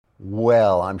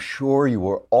Well, I'm sure you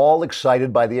were all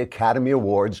excited by the Academy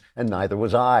Awards, and neither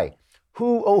was I.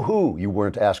 Who, oh who, you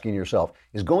weren't asking yourself,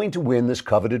 is going to win this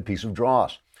coveted piece of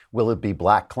dross? Will it be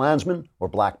Black Klansman, or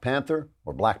Black Panther,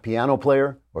 or Black piano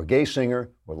player, or gay singer,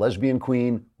 or lesbian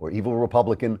queen, or evil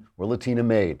Republican, or Latina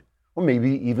maid? Or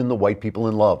maybe even the white people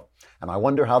in love. And I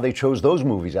wonder how they chose those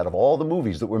movies out of all the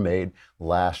movies that were made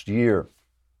last year.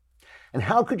 And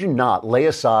how could you not lay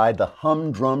aside the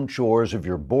humdrum chores of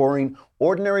your boring,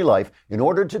 ordinary life in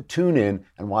order to tune in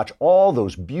and watch all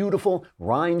those beautiful,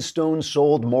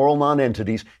 rhinestone-souled moral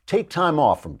nonentities take time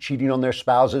off from cheating on their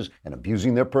spouses and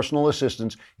abusing their personal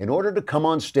assistants in order to come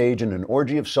on stage in an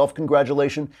orgy of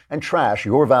self-congratulation and trash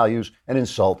your values and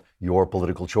insult your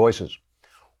political choices?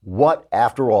 What,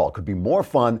 after all, could be more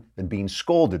fun than being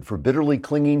scolded for bitterly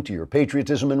clinging to your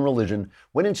patriotism and religion,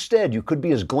 when instead you could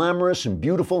be as glamorous and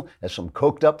beautiful as some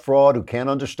coked-up fraud who can't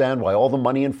understand why all the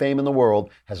money and fame in the world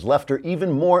has left her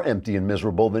even more empty and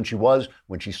miserable than she was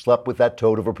when she slept with that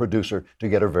toad of a producer to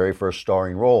get her very first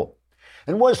starring role?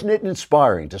 And wasn't it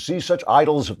inspiring to see such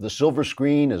idols of the silver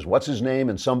screen as What's-His-Name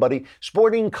and Somebody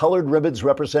sporting colored ribbons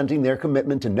representing their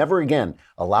commitment to never again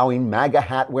allowing MAGA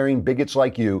hat-wearing bigots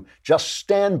like you just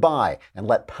stand by and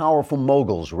let powerful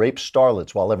moguls rape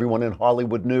starlets while everyone in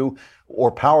Hollywood knew, or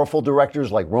powerful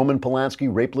directors like Roman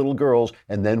Polanski rape little girls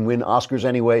and then win Oscars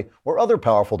anyway, or other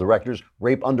powerful directors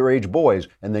rape underage boys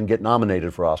and then get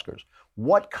nominated for Oscars?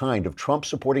 What kind of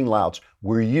Trump-supporting louts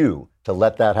were you to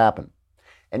let that happen?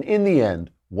 And in the end,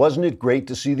 wasn't it great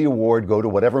to see the award go to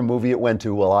whatever movie it went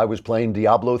to while I was playing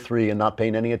Diablo 3 and not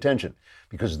paying any attention?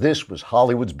 Because this was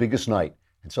Hollywood's biggest night,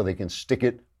 and so they can stick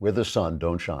it where the sun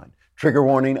don't shine. Trigger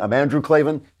warning, I'm Andrew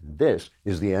Klavan, and this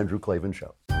is The Andrew Klavan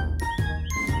Show.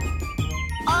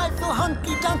 I feel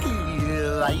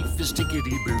hunky-dunky, life is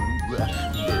tickety-boo.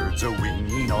 Birds are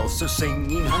winging, also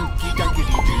singing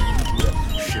hunky-dunky-doo.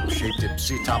 Ship-shaped,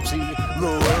 ipsy-topsy, the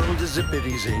world is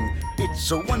zippity-zing.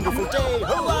 It's a wonderful day,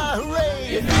 hurrah, hooray!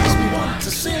 It makes me want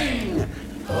to sing.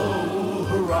 Oh,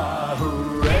 hurrah,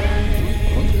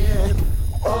 hooray!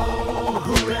 Oh,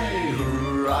 hooray,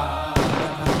 hurrah!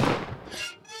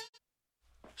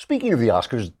 Speaking of the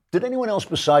Oscars, did anyone else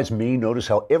besides me notice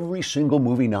how every single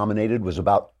movie nominated was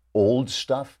about old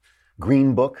stuff?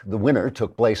 Green Book, the winner,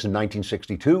 took place in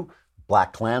 1962.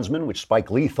 Black Klansman, which Spike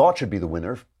Lee thought should be the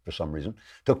winner for some reason,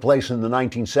 took place in the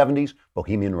 1970s.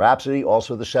 Bohemian Rhapsody,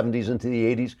 also the 70s into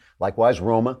the 80s. Likewise,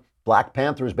 Roma. Black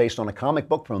Panther is based on a comic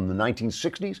book from the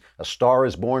 1960s. A Star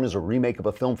is Born is a remake of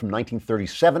a film from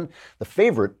 1937. The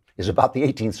Favorite is about the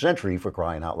 18th century, for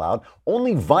crying out loud.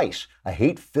 Only Vice, a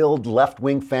hate-filled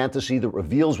left-wing fantasy that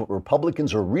reveals what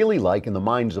Republicans are really like in the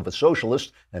minds of a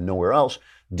socialist and nowhere else,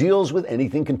 deals with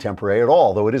anything contemporary at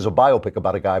all, though it is a biopic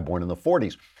about a guy born in the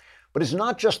 40s. But it's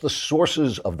not just the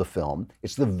sources of the film,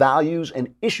 it's the values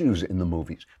and issues in the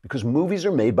movies. Because movies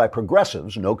are made by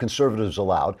progressives, no conservatives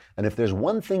allowed, and if there's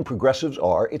one thing progressives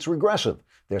are, it's regressive.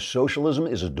 Their socialism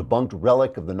is a debunked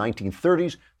relic of the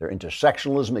 1930s, their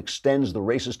intersectionalism extends the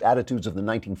racist attitudes of the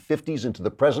 1950s into the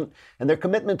present, and their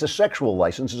commitment to sexual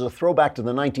license is a throwback to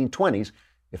the 1920s,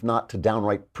 if not to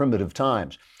downright primitive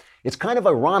times. It's kind of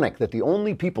ironic that the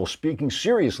only people speaking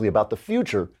seriously about the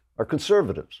future are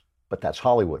conservatives. But that's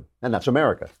Hollywood, and that's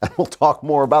America. And we'll talk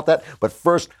more about that. But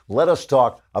first, let us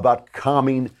talk about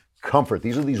calming comfort.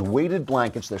 These are these weighted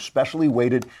blankets. They're specially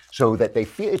weighted so that it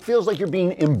feels like you're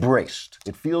being embraced.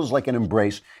 It feels like an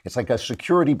embrace. It's like a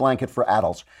security blanket for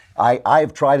adults.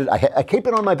 I've tried it. I keep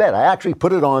it on my bed. I actually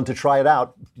put it on to try it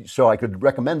out so I could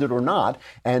recommend it or not.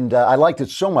 And I liked it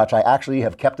so much, I actually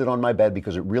have kept it on my bed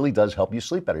because it really does help you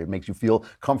sleep better. It makes you feel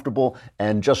comfortable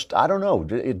and just, I don't know,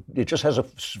 it just has a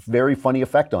very funny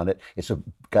effect on it. It's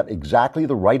got exactly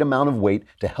the right amount of weight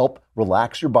to help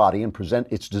relax your body and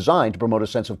it's designed to promote a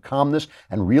sense of calmness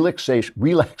and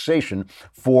relaxation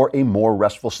for a more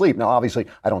restful sleep. Now, obviously,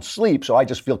 I don't sleep, so I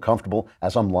just feel comfortable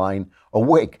as I'm lying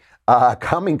awake.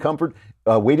 Calming Comfort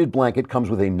weighted blanket comes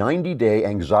with a 90-day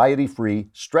anxiety-free,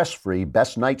 stress-free,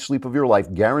 best night's sleep of your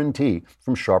life guarantee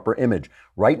from Sharper Image.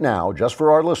 Right now, just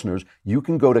for our listeners, you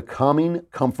can go to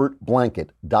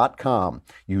calmingcomfortblanket.com.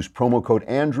 Use promo code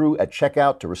Andrew at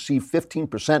checkout to receive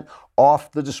 15%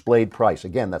 off the displayed price.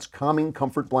 Again, that's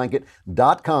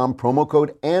calmingcomfortblanket.com, promo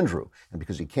code Andrew. And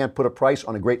because you can't put a price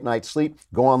on a great night's sleep,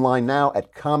 go online now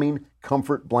at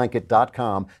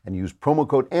calmingcomfortblanket.com and use promo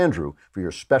code Andrew for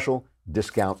your special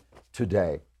discount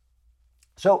today.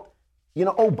 So,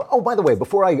 by the way,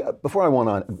 before I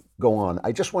go on,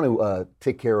 I just want to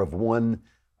take care of one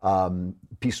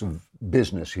piece of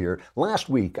business here. Last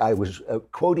week, I was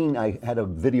quoting. I had a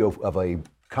video of a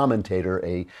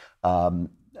commentator,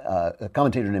 a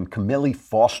commentator named Camille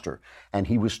Foster, and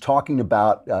he was talking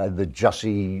about the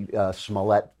Jussie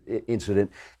Smollett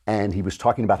incident, and he was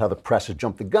talking about how the press had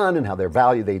jumped the gun and how their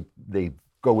value, they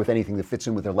go with anything that fits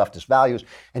in with their leftist values.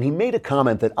 And he made a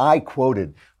comment that I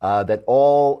quoted, that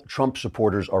all Trump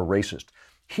supporters are racist.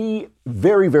 He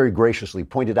very, very graciously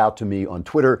pointed out to me on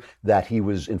Twitter that he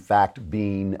was, in fact,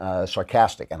 being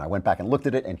sarcastic. And I went back and looked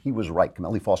at it, and he was right.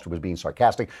 Camille Foster was being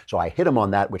sarcastic. So I hit him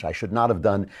on that, which I should not have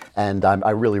done. And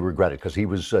I really regret it, because he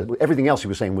was, everything else he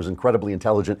was saying was incredibly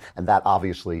intelligent. And that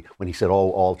obviously, when he said,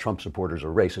 oh, all Trump supporters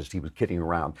are racist, he was kidding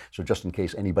around. So just in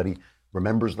case anybody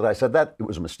remembers that I said that, it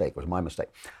was a mistake. It was my mistake.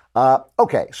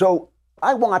 Okay, so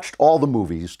I watched all the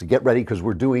movies to get ready, because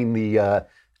we're doing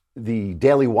the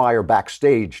Daily Wire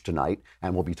backstage tonight,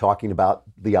 and we'll be talking about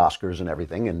the Oscars and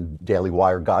everything, and Daily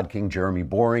Wire God King Jeremy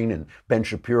Boring and Ben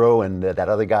Shapiro and that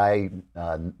other guy,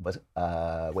 Knowles.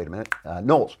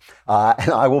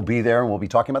 And I will be there, and we'll be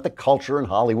talking about the culture in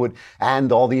Hollywood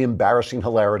and all the embarrassing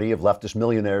hilarity of leftist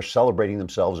millionaires celebrating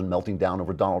themselves and melting down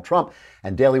over Donald Trump.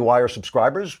 And Daily Wire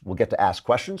subscribers will get to ask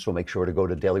questions, so make sure to go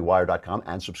to dailywire.com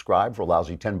and subscribe for a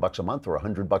lousy $10 a month or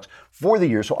 $100 for the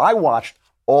year. So I watched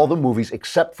all the movies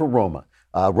except for Roma.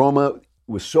 Roma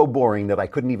was so boring that I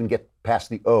couldn't even get past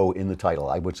the O in the title.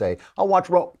 I would say, I'll watch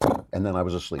Roma, and then I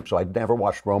was asleep. So I never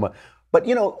watched Roma. But,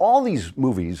 you know, all these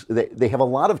movies, they have a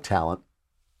lot of talent.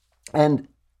 And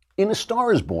in A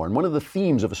Star is Born, one of the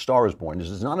themes of A Star is Born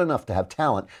is it's not enough to have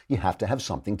talent, you have to have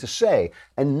something to say.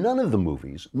 And none of the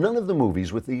movies,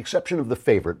 with the exception of The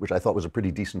Favorite, which I thought was a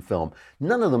pretty decent film,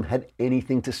 none of them had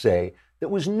anything to say that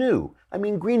was new. I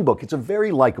mean, Green Book, it's a very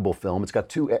likable film. It's got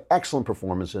two excellent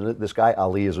performances in it. This guy,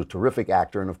 Ali, is a terrific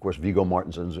actor, and of course, Viggo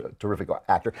Mortensen's a terrific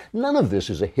actor. None of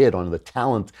this is a hit on the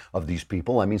talent of these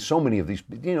people. I mean, so many of these,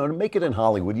 you know, to make it in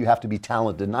Hollywood, you have to be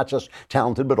talented, not just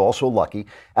talented, but also lucky.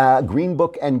 Green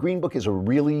Book is a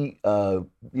really,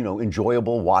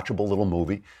 enjoyable, watchable little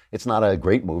movie. It's not a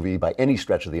great movie by any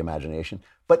stretch of the imagination,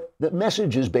 but the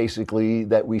message is basically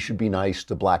that we should be nice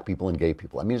to black people and gay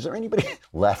people. I mean, is there anybody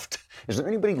left? Is there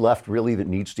anybody left really that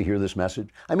needs to hear this message?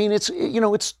 I mean, it's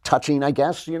touching, I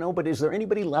guess, but is there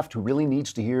anybody left who really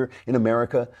needs to hear in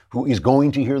America, who is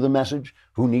going to hear the message,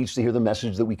 who needs to hear the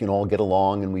message that we can all get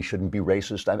along and we shouldn't be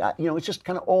racist? It's just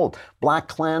kind of old. Black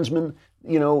Klansman,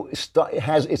 it's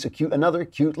another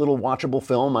cute little watchable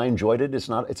film. I enjoyed it. It's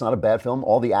not a bad film.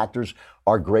 All the actors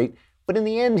are great. But in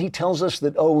the end, he tells us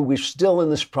that, we're still in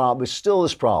this problem. We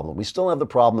still have the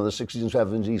problem of the 60s and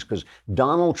 70s because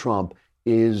Donald Trump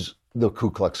is the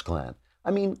Ku Klux Klan.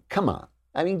 I mean, come on.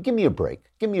 I mean, give me a break.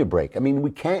 I mean,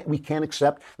 we can't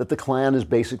accept that the Klan is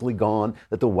basically gone,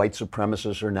 that the white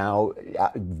supremacists are now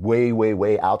way, way,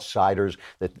 way outsiders,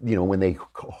 that, when they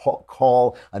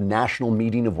call a national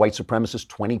meeting of white supremacists,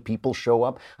 20 people show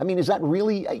up. I mean, is that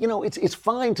really, it's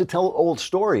fine to tell old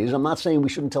stories. I'm not saying we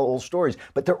shouldn't tell old stories,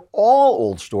 but they're all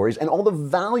old stories and all the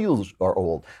values are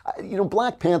old.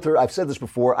 Black Panther, I've said this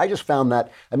before, I just found that,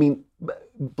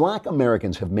 Black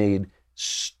Americans have made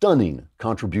stunning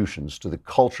contributions to the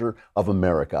culture of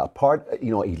America.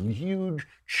 A huge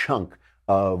chunk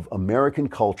of American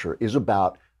culture is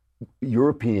about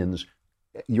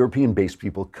European-based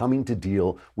people coming to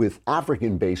deal with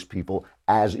African-based people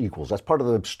as equals. That's part of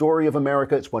the story of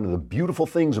America. It's one of the beautiful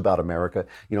things about America.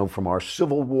 From our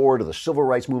Civil War to the Civil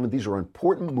Rights Movement, these are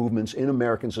important movements in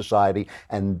American society.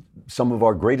 And some of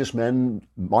our greatest men,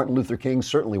 Martin Luther King,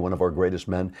 certainly one of our greatest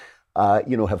men,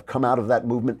 have come out of that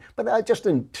movement. But just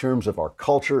in terms of our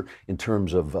culture, in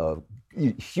terms of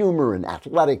humor and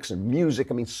athletics and music,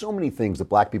 so many things that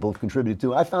black people have contributed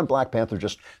to. I found Black Panther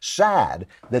just sad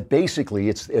that basically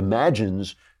it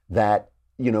imagines that,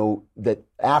 that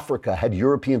Africa had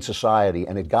European society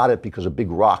and it got it because a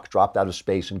big rock dropped out of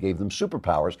space and gave them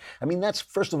superpowers. That's,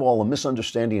 first of all, a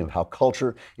misunderstanding of how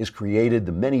culture is created,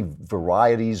 the many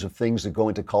varieties of things that go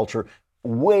into culture.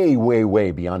 Way, way,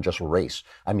 way beyond just race.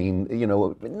 I don't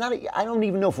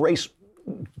even know if race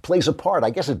plays a part. I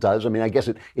guess it does. I guess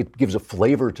it gives a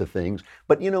flavor to things.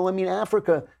 But,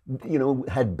 Africa,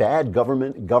 had bad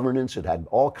governance. It had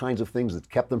all kinds of things that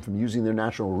kept them from using their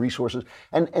natural resources.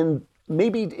 And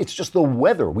maybe it's just the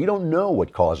weather. We don't know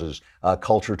what causes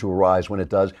culture to arise when it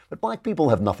does. But black people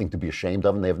have nothing to be ashamed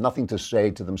of, and they have nothing to say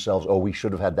to themselves, oh, we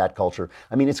should have had that culture.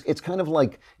 It's kind of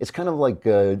like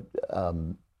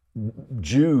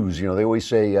Jews, they always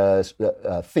say,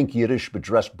 think Yiddish, but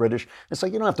dress British. It's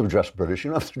like, you don't have to dress British.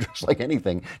 You don't have to dress like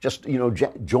anything. Just,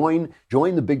 join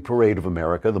the big parade of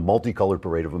America, the multicolored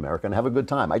parade of America, and have a good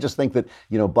time. I just think that,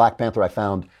 Black Panther I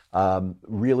found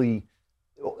really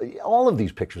all of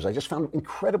these pictures I just found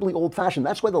incredibly old-fashioned.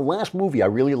 That's why the last movie I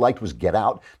really liked was Get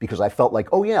Out, because I felt like,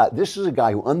 oh yeah, this is a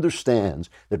guy who understands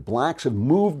that blacks have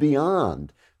moved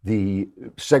beyond the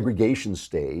segregation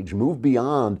stage, moved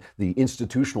beyond the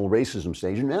institutional racism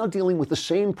stage, and now dealing with the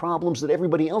same problems that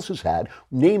everybody else has had,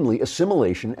 namely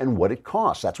assimilation and what it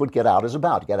costs. That's what Get Out is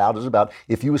about. Get Out is about,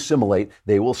 if you assimilate,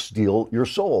 they will steal your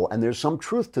soul. And there's some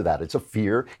truth to that. It's a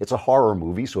fear, it's a horror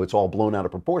movie, so it's all blown out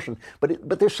of proportion,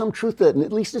 but there's some truth to it, and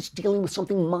at least it's dealing with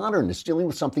something modern. It's dealing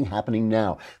with something happening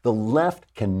now. The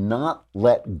left cannot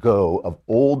let go of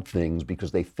old things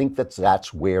because they think that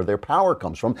that's where their power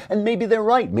comes from, and maybe they're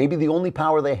right. Maybe the only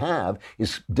power they have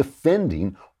is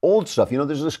defending old stuff. You know,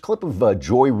 there's this clip of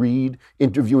Joy Reid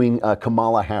interviewing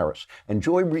Kamala Harris. And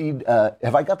Joy Reid,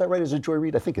 have I got that right? Is it Joy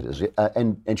Reid? I think it is.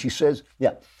 And she says,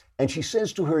 yeah. And she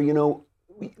says to her, you know,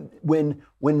 when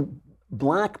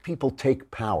black people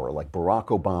take power, like Barack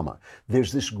Obama,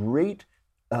 there's this great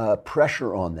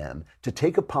pressure on them to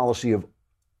take a policy of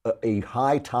a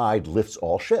high tide lifts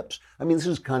all ships. I mean, this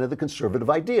is kind of the conservative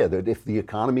idea that if the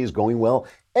economy is going well,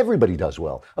 everybody does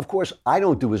well. Of course, I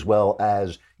don't do as well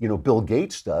as, you know, Bill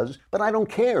Gates does, but I don't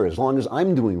care. As long as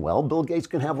I'm doing well, Bill Gates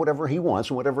can have whatever he wants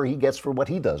and whatever he gets for what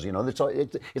he does. You know,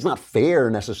 it's not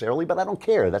fair necessarily, but I don't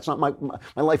care. That's not my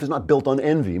life is not built on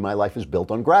envy. My life is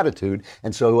built on gratitude.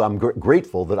 And so I'm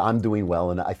grateful that I'm doing well.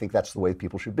 And I think that's the way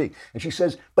people should be. And she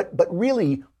says, but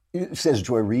really, says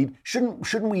Joy Reid,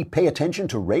 shouldn't we pay attention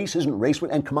to race? Isn't race?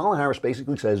 And Kamala Harris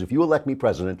basically says, if you elect me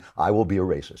president, I will be a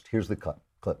racist. Here's the clip.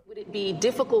 Would it be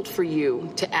difficult for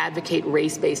you to advocate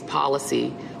race-based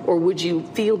policy, or would you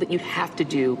feel that you'd have to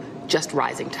do just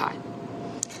rising tide?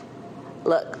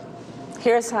 Look,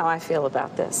 here's how I feel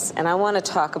about this. And I want to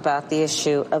talk about the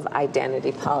issue of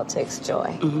identity politics,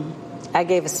 Joy. Mm-hmm. I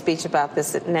gave a speech about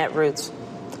this at Netroots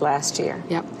last year.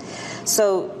 Yep.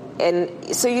 So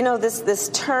you know, this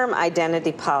term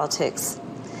identity politics,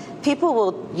 people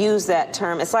will use that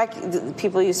term. It's like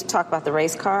people used to talk about the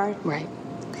race card. Right.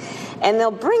 And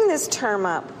they'll bring this term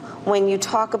up when you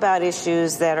talk about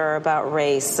issues that are about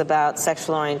race, about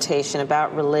sexual orientation,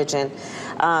 about religion.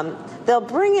 They'll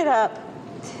bring it up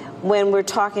when we're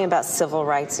talking about civil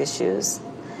rights issues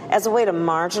as a way to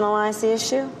marginalize the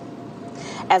issue,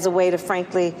 as a way to,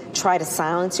 frankly, try to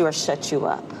silence you or shut you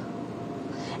up.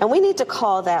 And we need to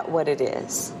call that what it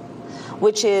is,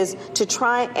 which is to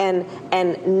try and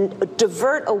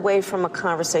divert away from a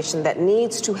conversation that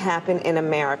needs to happen in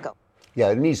America. Yeah,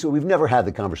 it needs. So we've never had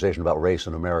the conversation about race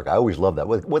in America. I always love that.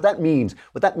 What that means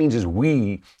is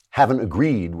we haven't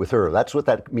agreed with her. That's what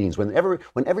that means. Whenever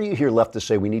you hear leftists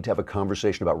say we need to have a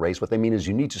conversation about race, what they mean is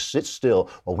you need to sit still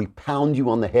while we pound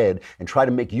you on the head and try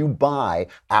to make you buy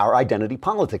our identity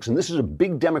politics. And this is a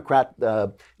big Democrat,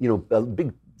 a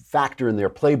big factor in their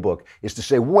playbook is to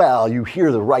say, well, you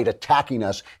hear the right attacking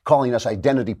us, calling us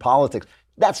identity politics.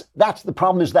 That's the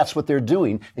problem is that's what they're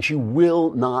doing. And she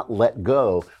will not let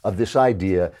go of this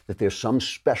idea that there's some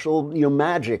special,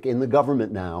 magic in the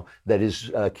government now that is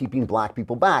keeping black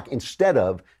people back instead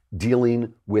of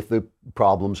dealing with the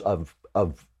problems of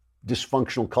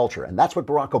dysfunctional culture. And that's what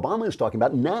Barack Obama is talking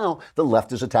about. Now the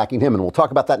left is attacking him. And we'll talk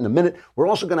about that in a minute. We're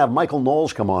also going to have Michael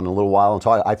Knowles come on in a little while and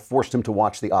talk. I forced him to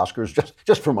watch the Oscars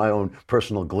just for my own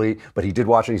personal glee, but he did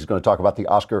watch it. He's going to talk about the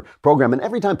Oscar program. And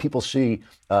every time people see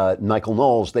Michael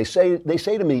Knowles, they say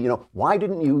to me, why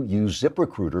didn't you use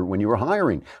ZipRecruiter when you were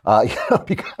hiring?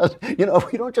 Because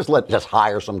we don't just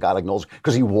hire some guy like Knowles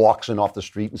because he walks in off the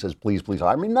street and says, please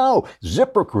hire me. No,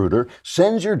 ZipRecruiter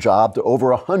sends your job to over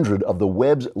 100 of the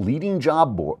web's leading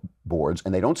job boards,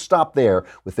 and they don't stop there.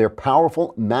 With their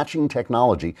powerful matching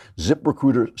technology,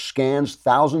 ZipRecruiter scans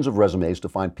thousands of resumes to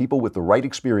find people with the right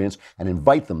experience and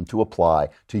invite them to apply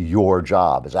to your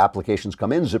job. As applications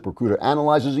come in, ZipRecruiter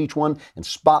analyzes each one and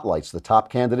spotlights the top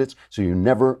candidates so you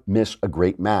never miss a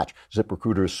great match.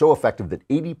 ZipRecruiter is so effective that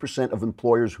 80% of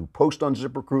employers who post on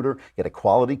ZipRecruiter get a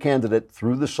quality candidate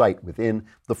through the site within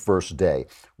the first day.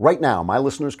 Right now, my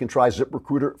listeners can try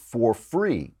ZipRecruiter for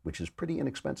free, which is pretty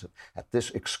inexpensive, at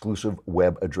this exclusive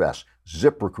web address,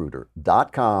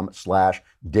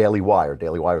 ZipRecruiter.com/DailyWire.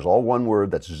 DailyWire is all one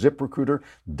word. That's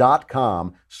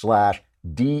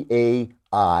ZipRecruiter.com/DailyWire.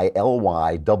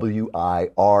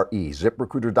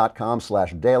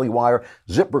 ZipRecruiter.com/DailyWire.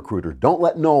 ZipRecruiter. Don't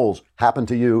let Knowles happen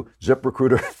to you.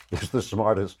 ZipRecruiter is the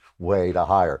smartest way to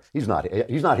hire. He's not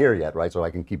here yet, right? So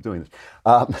I can keep doing this.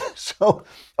 So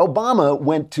Obama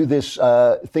went to this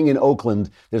thing in Oakland.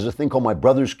 There's a thing called My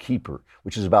Brother's Keeper,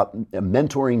 which is about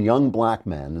mentoring young black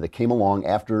men that came along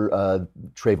after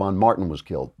Trayvon Martin was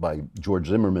killed by George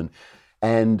Zimmerman.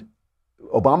 And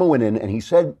Obama went in and he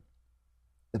said,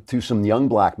 to some young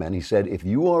black men. He said, if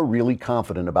you are really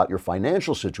confident about your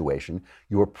financial situation,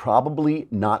 you are probably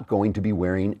not going to be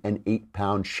wearing an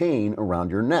 8-pound chain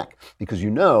around your neck, because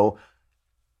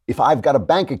if I've got a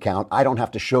bank account, I don't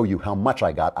have to show you how much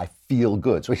I got. I feel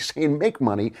good. So he's saying, make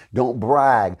money. Don't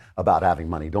brag about having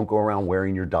money. Don't go around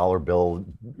wearing your dollar bill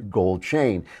gold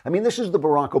chain. I mean, this is the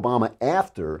Barack Obama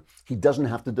after he doesn't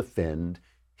have to defend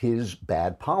his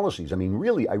bad policies. I mean,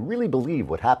 really, I really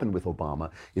believe what happened with Obama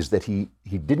is that he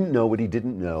didn't know what he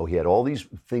didn't know. He had all these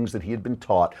things that he had been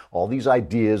taught, all these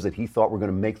ideas that he thought were going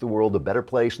to make the world a better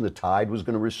place, and the tide was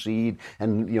going to recede,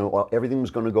 and everything was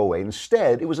going to go away.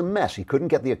 Instead, it was a mess. He couldn't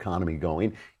get the economy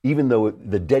going, even though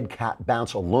the dead cat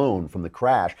bounce alone from the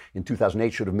crash in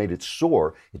 2008 should have made it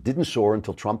soar. It didn't soar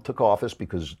until Trump took office,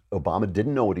 because Obama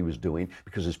didn't know what he was doing,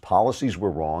 because his policies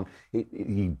were wrong.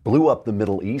 He blew up the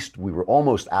Middle East. We were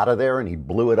almost out of there, and he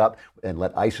blew it up and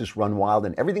let ISIS run wild,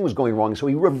 and everything was going wrong. So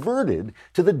he reverted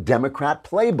to the Democrat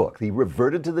playbook. He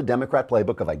reverted to the Democrat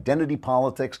playbook of identity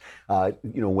politics.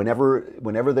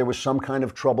 Whenever there was some kind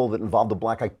of trouble that involved a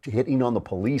black guy, hitting on the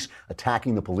police,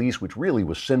 attacking the police, which really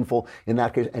was sinful in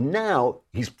that case. And now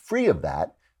he's free of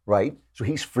that, right? So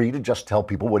he's free to just tell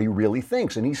people what he really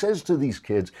thinks. And he says to these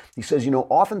kids,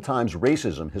 oftentimes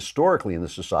racism, historically in the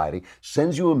society,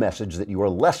 sends you a message that you are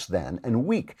less than and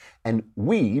weak. And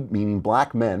we, meaning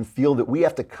black men, feel that we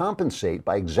have to compensate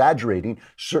by exaggerating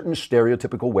certain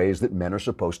stereotypical ways that men are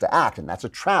supposed to act. And that's a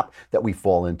trap that we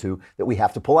fall into, that we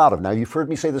have to pull out of. Now, you've heard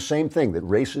me say the same thing, that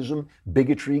racism,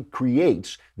 bigotry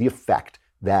creates the effect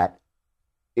that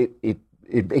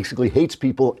it basically hates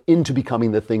people into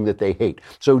becoming the thing that they hate.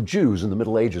 So Jews in the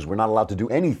Middle Ages were not allowed to do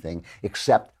anything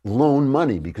except loan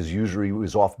money, because usury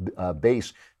was off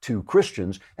base to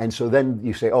Christians. And so then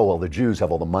you say, oh, well, the Jews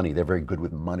have all the money. They're very good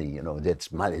with money.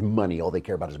 It's money. All they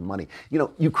care about is money.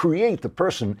 You create the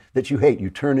person that you hate. You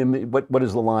turn him, what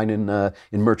is the line in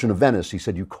Merchant of Venice? He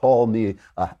said, you call me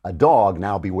a dog,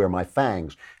 now beware my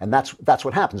fangs. And that's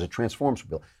what happens. It transforms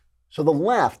people. So the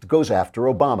left goes after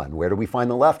Obama. And where do we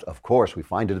find the left? Of course, we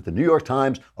find it at the New York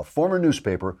Times, a former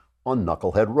newspaper on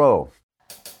Knucklehead Row.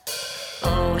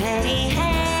 Oh, hey,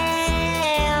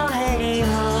 hey, oh, hey,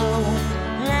 ho,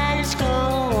 let's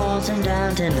go waltzing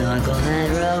down to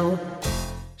Knucklehead Row.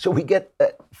 So we get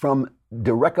from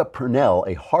Dereka Purnell,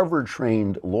 a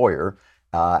Harvard-trained lawyer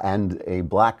and a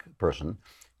black person,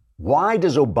 why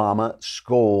does Obama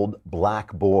scold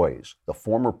black boys? The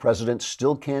former president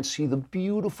still can't see the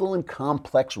beautiful and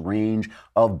complex range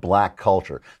of black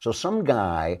culture. So some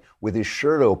guy with his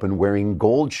shirt open wearing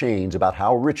gold chains about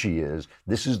how rich he is,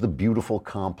 this is the beautiful,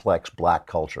 complex black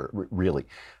culture, really.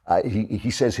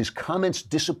 He says his comments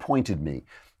disappointed me,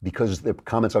 because the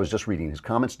comments I was just reading, his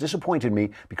comments disappointed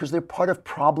me because they're part of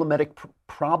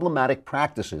problematic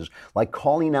practices, like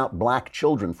calling out black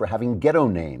children for having ghetto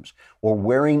names or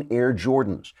wearing Air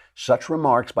Jordans. Such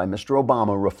remarks by Mr.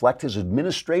 Obama reflect his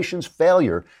administration's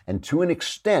failure, and to an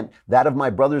extent that of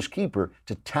my brother's keeper,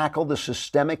 to tackle the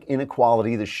systemic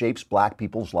inequality that shapes black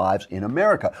people's lives in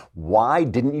America. Why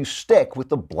didn't you stick with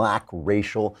the black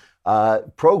racial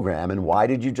program, and why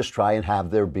did you just try and have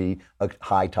there be a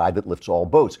high tide that lifts all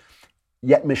boats?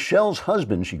 Yet Michelle's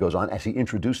husband, she goes on, as he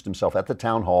introduced himself at the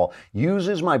town hall,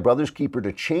 uses my brother's keeper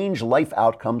to change life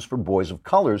outcomes for boys of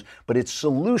colors, but its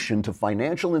solution to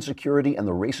financial insecurity and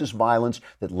the racist violence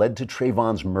that led to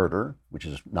Trayvon's murder, which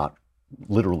is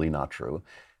literally not true,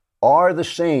 are the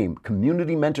same.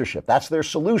 Community mentorship, that's their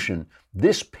solution.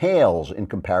 This pales in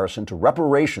comparison to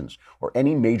reparations or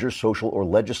any major social or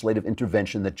legislative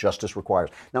intervention that justice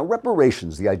requires. Now,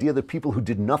 reparations, the idea that people who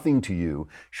did nothing to you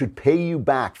should pay you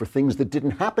back for things that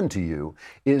didn't happen to you,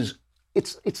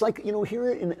 it's like,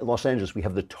 here in Los Angeles, we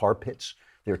have the tar pits.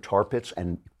 They're tar pits,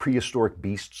 and prehistoric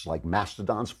beasts like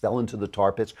mastodons fell into the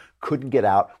tar pits, couldn't get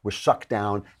out, were sucked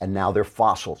down, and now they're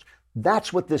fossils.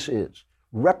 That's what this is.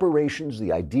 Reparations,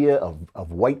 the idea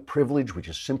of white privilege, which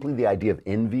is simply the idea of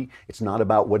envy. It's not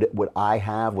about what I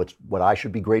have, what I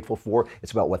should be grateful for.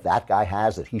 It's about what that guy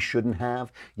has that he shouldn't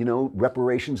have.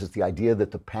 Reparations is the idea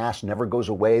that the past never goes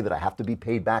away, that I have to be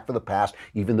paid back for the past,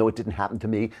 even though it didn't happen to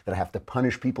me, that I have to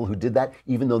punish people who did that,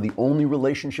 even though the only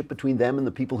relationship between them and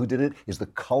the people who did it is the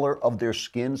color of their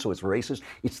skin, so it's racist.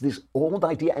 It's this old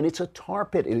idea, and it's a tar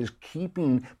pit. It is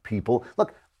keeping people...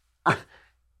 Look,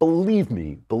 Believe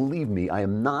me, I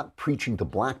am not preaching to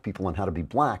black people on how to be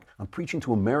black. I'm preaching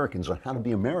to Americans on how to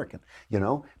be American,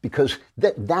 because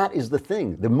that is the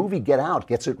thing. The movie Get Out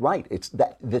gets it right. It's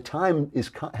that the time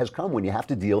has come when you have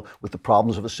to deal with the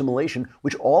problems of assimilation,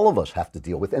 which all of us have to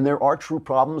deal with. And there are true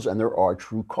problems and there are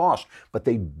true costs, but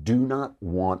they do not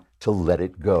want to let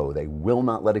it go. They will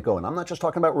not let it go. And I'm not just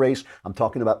talking about race. I'm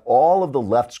talking about all of the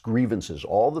left's grievances,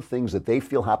 all the things that they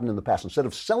feel happened in the past. Instead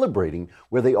of celebrating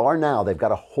where they are now, they've got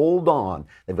to hold on.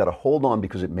 They've got to hold on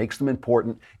because it makes them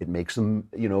important. It makes them,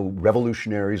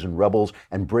 revolutionaries and rebels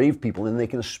and brave people. And they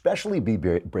can especially be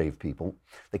brave people.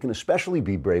 They can especially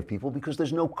be brave people because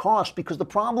there's no cost, because the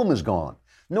problem is gone.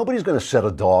 Nobody's going to set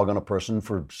a dog on a person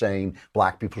for saying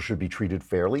black people should be treated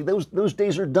fairly. Those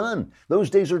days are done. Those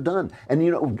days are done.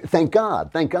 And thank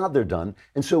God they're done.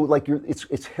 And so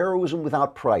it's heroism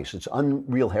without price. It's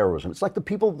unreal heroism. It's like the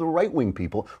right-wing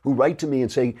people who write to me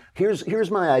and say,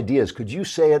 here's my ideas. Could you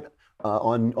say it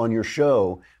on your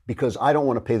show, because I don't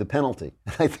want to pay the penalty.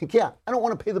 And I think, I don't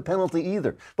want to pay the penalty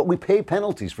either. But we pay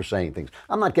penalties for saying things.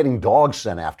 I'm not getting dogs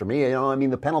sent after me.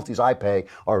 The penalties I pay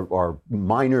are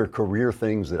minor career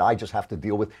things that I just have to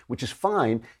deal with, which is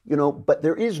fine, but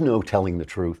there is no telling the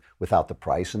truth without the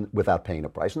price and without paying a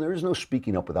price. And there is no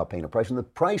speaking up without paying a price. And the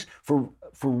price for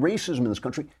racism in this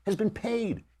country has been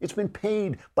paid. It's been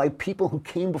paid by people who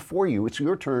came before you. It's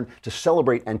your turn to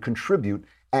celebrate and contribute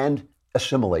and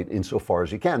assimilate insofar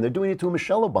as you can. They're doing it to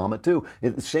Michelle Obama too.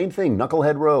 It's the same thing,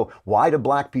 Knucklehead Row. Why do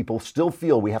black people still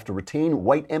feel we have to retain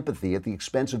white empathy at the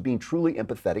expense of being truly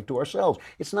empathetic to ourselves?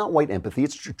 It's not white empathy,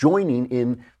 it's joining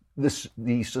in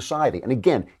the society. And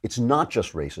again, it's not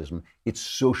just racism, it's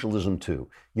socialism too.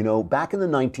 Back in the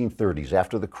 1930s,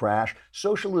 after the crash,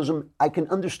 socialism, I can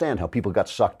understand how people got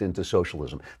sucked into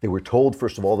socialism. They were told,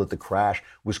 first of all, that the crash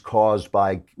was caused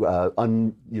by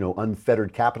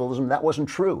unfettered capitalism. That wasn't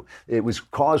true. It was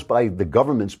caused by the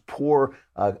government's poor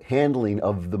handling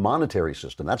of the monetary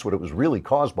system. That's what it was really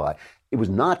caused by. It was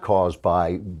not caused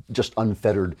by just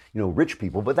unfettered, rich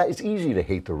people, but it's easy to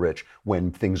hate the rich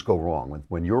when things go wrong.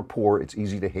 When you're poor, it's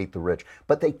easy to hate the rich.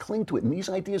 But they cling to it. And these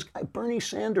ideas, Bernie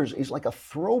Sanders is like a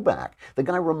throwback. The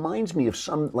guy reminds me of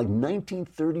some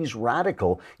 1930s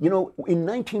radical. In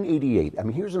 1988,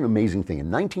 here's an amazing thing. In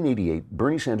 1988,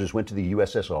 Bernie Sanders went to the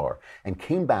USSR and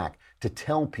came back to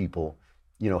tell people,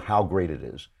 how great it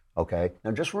is. Okay?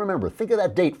 Now just remember, think of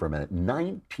that date for a minute.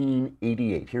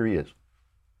 1988. Here he is.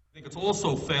 I think it's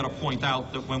also fair to point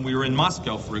out that when we were in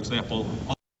Moscow, for example,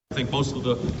 I think most of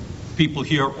the people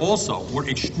here also were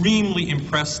extremely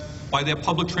impressed by their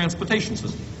public transportation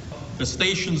system. The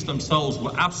stations themselves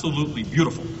were absolutely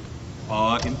beautiful,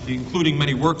 including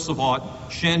many works of art,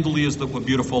 chandeliers that were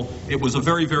beautiful. It was a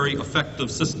very, very effective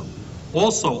system.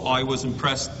 Also, I was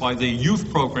impressed by the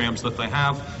youth programs that they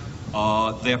have,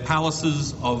 their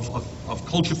palaces of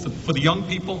culture for the young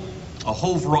people, a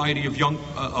whole variety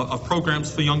of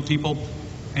programs for young people,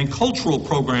 and cultural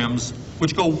programs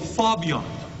which go far beyond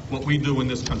what we do in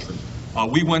this country.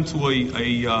 We went to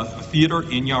a theater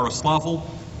in Yaroslavl,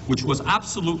 which was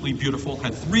absolutely beautiful,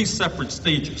 had 3 separate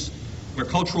stages where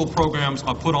cultural programs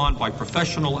are put on by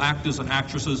professional actors and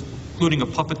actresses, including a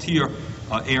puppeteer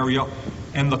area.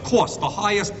 And the cost, the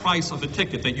highest price of the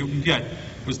ticket that you can get,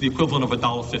 was the equivalent of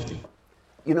 $1.50.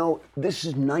 This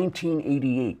is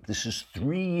 1988. This is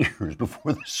 3 years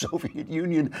before the Soviet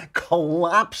Union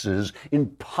collapses in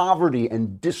poverty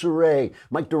and disarray.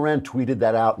 Mike Durant tweeted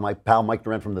that out. My pal Mike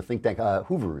Durant from the think tank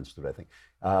Hoover Institute, I think.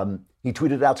 He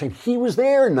tweeted out saying he was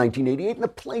there in 1988 and the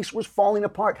place was falling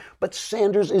apart. But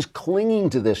Sanders is clinging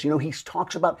to this. He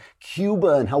talks about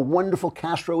Cuba and how wonderful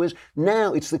Castro is.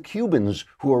 Now it's the Cubans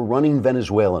who are running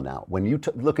Venezuela now. When you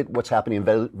look at what's happening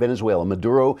in Venezuela,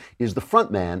 Maduro is the front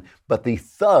man, but the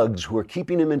thugs who are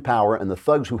keeping him in power and the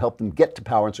thugs who helped him get to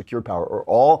power and secure power are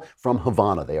all from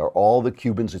Havana. They are all the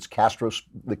Cubans. It's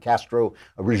the Castro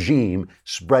regime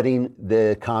spreading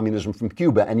the communism from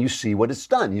Cuba. And you see what it's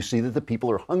done. You see that the people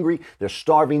are hungry. They're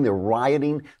starving, they're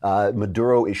rioting,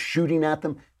 Maduro is shooting at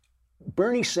them.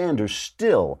 Bernie Sanders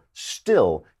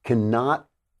still cannot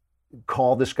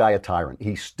call this guy a tyrant.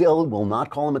 He still will not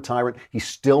call him a tyrant. He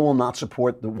still will not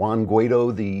support the Juan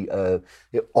Guaido, the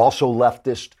also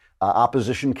leftist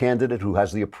opposition candidate who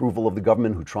has the approval of the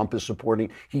government, who Trump is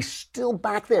supporting. He's still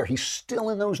back there. He's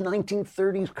still in those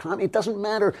 1930s. It doesn't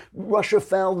matter. Russia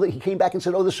fell. He came back and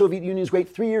said, the Soviet Union is great.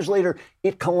 3 years later,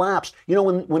 it collapsed.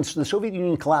 When the Soviet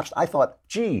Union collapsed, I thought,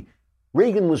 gee,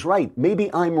 Reagan was right.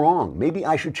 Maybe I'm wrong. Maybe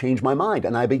I should change my mind.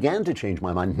 And I began to change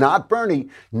my mind. Not Bernie,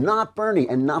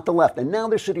 and not the left. And now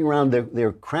they're sitting around,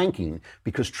 they're cranking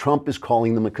because Trump is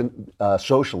calling them a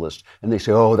socialist. And they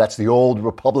say, that's the old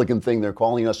Republican thing. They're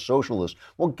calling us socialists.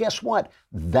 Well, guess what?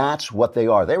 That's what they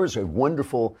are. There was a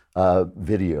wonderful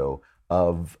video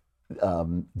of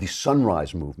the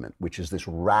Sunrise Movement, which is this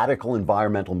radical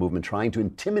environmental movement trying to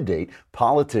intimidate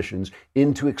politicians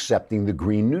into accepting the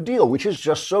Green New Deal, which is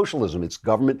just socialism. It's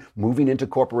government moving into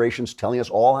corporations, telling us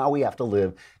all how we have to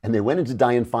live. And they went into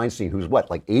Dianne Feinstein, who's what,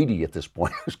 like 80 at this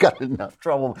point, who's got enough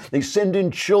trouble. They send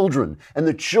in children, and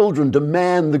the children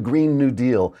demand the Green New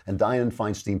Deal. And Dianne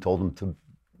Feinstein told them to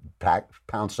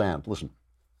pound sand. Listen.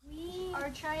 Are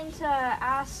trying to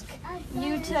ask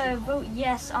you to vote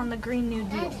yes on the Green New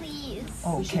Deal.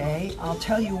 Okay, I'll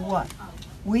tell you what.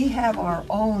 We have our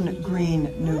own Green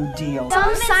New Deal.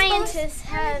 Some scientists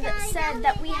have said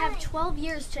that we have 12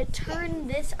 years to turn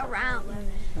this around.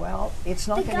 Well, it's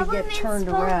not going to get turned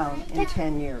around in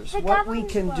 10 years. What we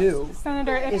can do,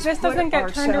 Senator, if is this put doesn't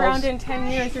get turned ourselves- around in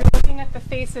 10 years, you're looking at the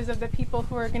faces of the people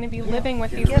who are going to be living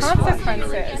with these Guess what?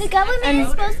 consequences. The government is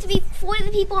supposed to be for the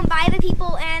people and by the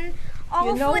people and all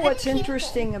You know for the what's people.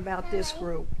 interesting about this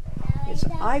group is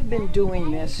I've been doing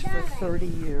this for 30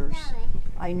 years.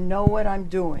 I know what I'm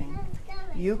doing.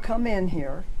 You come in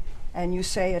here and you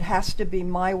say it has to be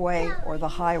my way or the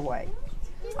highway.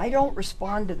 I don't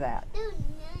respond to that.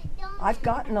 I've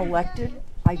gotten elected.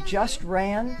 I just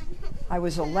ran. I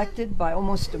was elected by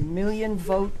almost 1 million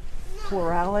vote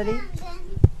plurality.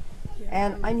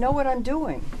 And I know what I'm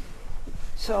doing.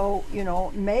 So, you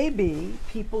know, maybe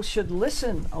people should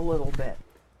listen a little bit.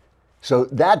 So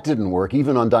that didn't work,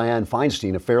 even on Dianne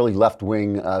Feinstein, a fairly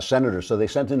left-wing senator. So they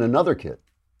sent in another kid.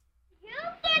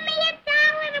 Give me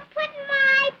 $1 to put in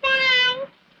my bank.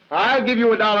 I'll give you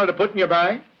 $1 to put in your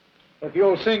bank if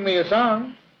you'll sing me a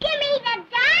song. Give me the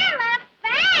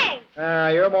 $1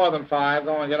 bank. You're more than 5.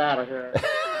 Go and get out of here.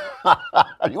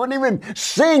 You wouldn't even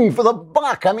sing for the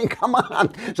buck. I mean, come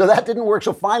on. So that didn't work.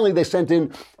 So finally, they sent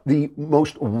in the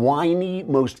most whiny,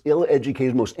 most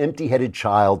ill-educated, most empty-headed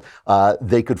child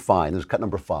they could find. This is cut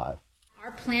number 5.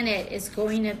 Our planet is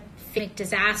going to face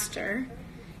disaster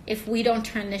if we don't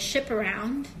turn this ship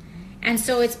around. And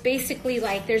so it's basically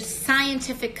like there's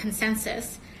scientific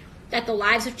consensus that the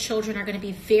lives of children are going to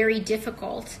be very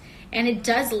difficult. And it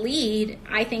does lead,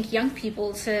 I think, young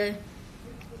people to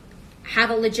have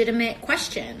a legitimate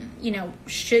question. You know,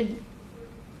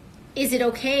 is it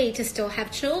okay to still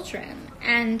have children?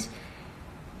 And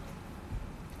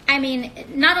I mean,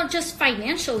 not just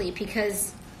financially,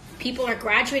 because people are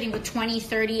graduating with $20,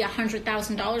 $30,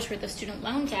 $100,000 worth of student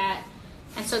loan debt,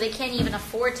 and so they can't even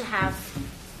afford to have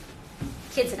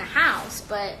kids in a house,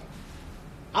 but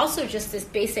also just this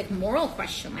basic moral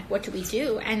question, like, what do we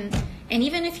do? And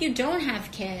even if you don't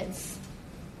have kids,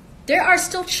 there are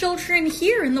still children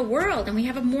here in the world, and we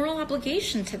have a moral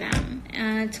obligation to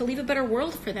them, to leave a better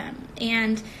world for them.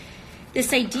 And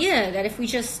this idea that if we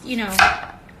just, you know,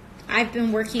 I've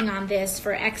been working on this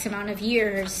for X amount of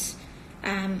years,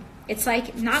 it's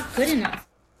like not good enough.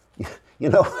 You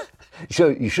know, so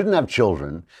you shouldn't have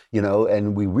children, you know,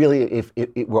 and we really, if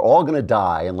we're all going to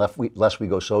die unless we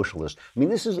go socialist. I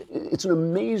mean, it's an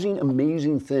amazing,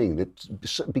 amazing thing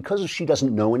that because she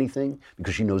doesn't know anything,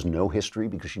 because she knows no history,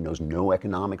 because she knows no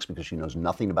economics, because she knows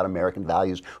nothing about American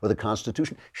values or the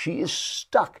Constitution, she is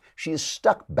stuck. She is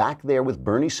stuck back there with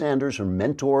Bernie Sanders, her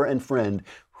mentor and friend.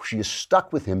 She is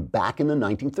stuck with him back in the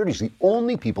 1930s. The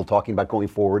only people talking about going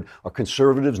forward are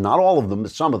conservatives, not all of them, but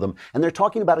some of them. And they're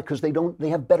talking about it because they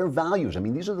have better values. I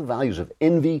mean, these are the values of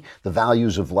envy, the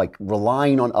values of like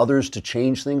relying on others to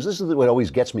change things. This is what always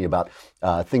gets me about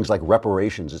things like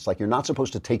reparations. It's like you're not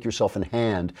supposed to take yourself in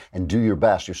hand and do your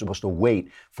best. You're supposed to wait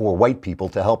for white people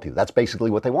to help you. That's basically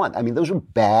what they want. I mean, those are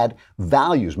bad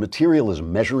values.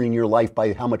 Materialism, measuring your life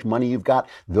by how much money you've got,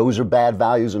 those are bad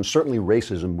values. And certainly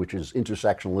racism, which is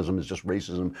intersectional, is just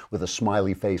racism with a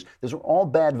smiley face. Those are all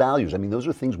bad values. I mean, those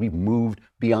are things we've moved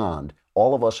beyond,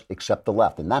 all of us except the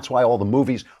left. And that's why all the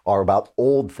movies are about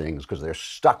old things, because they're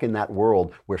stuck in that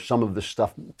world where some of the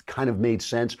stuff kind of made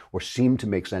sense or seemed to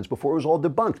make sense before it was all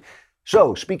debunked.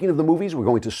 So, speaking of the movies, we're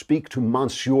going to speak to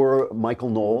Monsieur Michael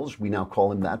Knowles. We now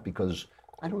call him that because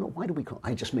I don't know, why do we call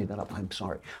I just made that up, I'm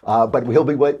sorry. But he'll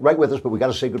be right with us, but we got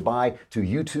to say goodbye to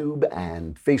YouTube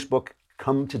and Facebook.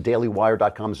 Come to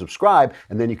dailywire.com and subscribe,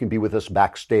 and then you can be with us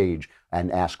backstage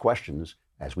and ask questions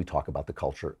as we talk about the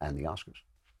culture and the Oscars.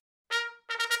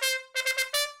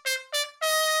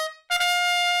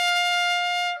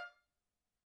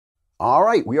 All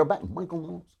right, we are back. Michael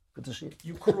Knowles, good to see you.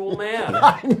 You cruel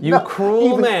man. You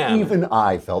cruel man. Even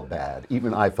I felt bad.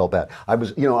 Even I felt bad. I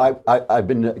was, you know, I've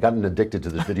gotten addicted to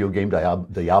this video game,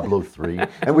 Diablo 3,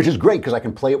 and which is great because I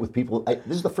can play it with people.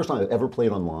 This is the first time I've ever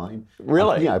played online.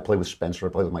 Really? Yeah, I play with Spencer, I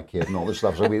play with my kid and all this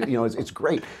stuff. So, you know, it's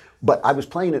great. But I was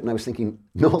playing it and I was thinking,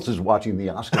 Knowles is watching the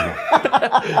Oscar.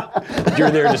 You're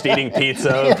there just eating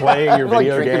pizza, playing your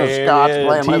video drinking game. a scotch,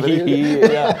 playing my video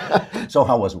game. Yeah. So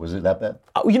how was it? Was it that bad?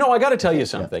 You know, I got to tell you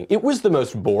something. It was the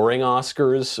most boring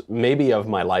Oscars, maybe of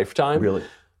my lifetime. Really?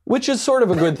 Which is sort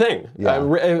of a good thing. Yeah.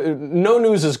 No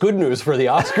news is good news for the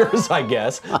Oscars, I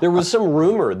guess. There was some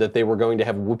rumor that they were going to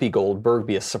have Whoopi Goldberg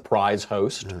be a surprise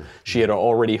host. She had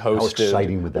already hosted. How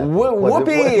exciting would that be?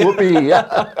 Whoopi! Whoopi,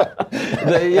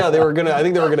 yeah. They were gonna. I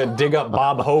think they were gonna dig up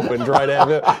Bob Hope and try to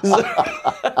have it.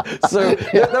 So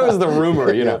that was the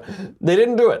rumor. You know, they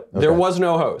didn't do it. There was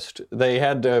no host. They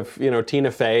had, Tina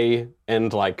Fey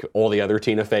and like all the other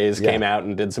Tina Feys came out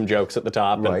and did some jokes at the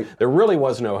top. Right. And there really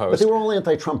was no host. But they were all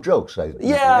anti-Trump jokes.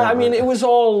 I mean, it was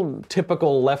all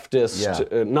typical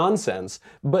leftist nonsense,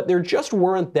 but there just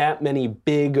weren't that many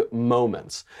big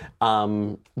moments.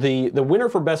 The winner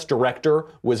for Best Director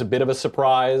was a bit of a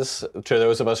surprise to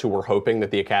those of us who were hoping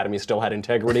that the Academy still had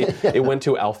integrity. It went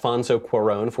to Alfonso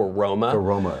Cuarón for Roma.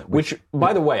 Which,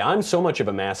 by the way, I'm so much of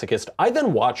a masochist. I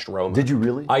then watched Roma. Did you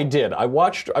really? I did. I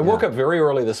woke up very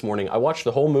early this morning. I watched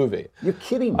the whole movie. You're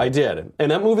kidding me. I did.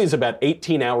 And that movie is about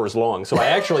 18 hours long, so I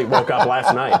actually woke up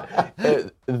last night.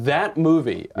 That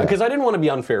movie, because I didn't want to be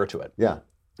unfair to it. Yeah.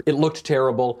 It looked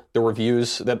terrible. The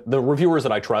reviewers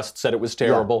that I trust said it was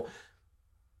terrible.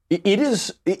 Yeah.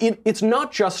 It's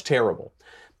not just terrible.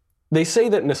 They say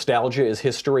that nostalgia is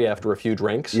history after a few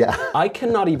drinks. Yeah. I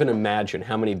cannot even imagine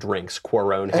how many drinks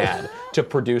Cuarón had to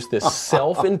produce this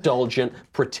self-indulgent,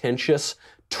 pretentious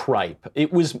tripe.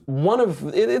 It was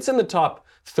it's in the top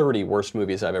 30 worst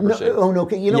movies I've ever seen. Oh, no.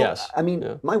 You know, yes. I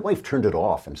mean, my wife turned it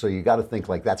off, and so you got to think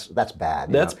like that's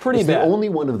bad. That's pretty it's bad. The only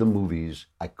one of the movies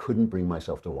I couldn't bring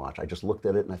myself to watch. I just looked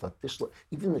at it and I thought,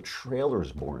 even the trailer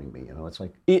is boring me. You know, it's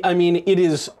like. I mean,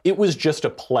 it was just a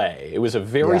play. It was a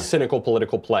very cynical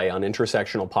political play on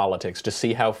intersectional politics to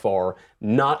see how far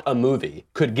not a movie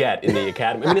could get in the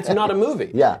Academy. I mean, it's not a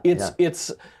movie.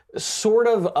 It's sort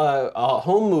of a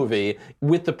home movie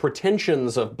with the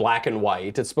pretensions of black and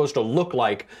white. It's supposed to look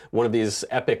like one of these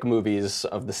epic movies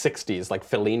of the 60s, like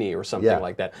Fellini or something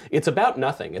like that. It's about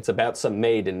nothing. It's about some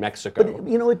maid in Mexico. But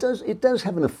you know, it does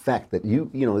have an effect that you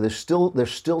know there's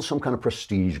still some kind of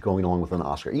prestige going on with an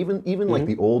Oscar. Even like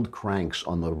the old cranks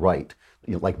on the right,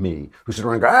 you know, like me, who sit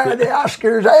around and go, the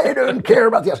Oscars, I don't care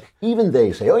about the Oscars. Even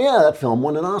they say, oh yeah, that film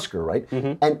won an Oscar, right?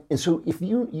 And so if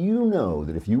you know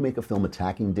that if you make a film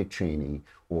attacking Dick Cheney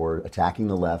or attacking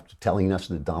the left, telling us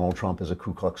that Donald Trump is a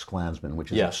Ku Klux Klansman,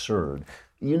 which is absurd,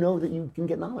 you know that you can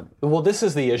get nominated. Well, this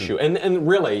is the issue. And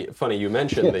really, funny, you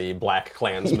mentioned the Black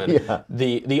Klansman.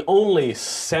 The only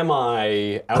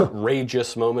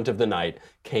semi-outrageous moment of the night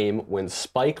came when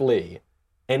Spike Lee,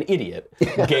 an idiot,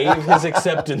 gave his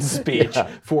acceptance speech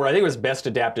for, I think it was Best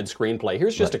Adapted Screenplay.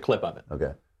 Here's just a clip of it.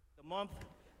 Okay. The month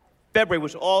February,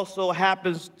 which also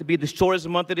happens to be the shortest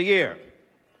month of the year,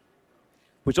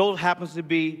 which also happens to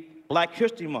be Black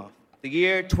History Month, the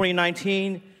year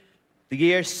 2019, the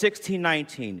year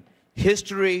 1619.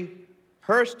 History,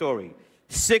 her story,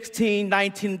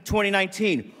 1619,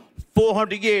 2019,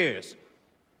 400 years.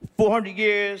 400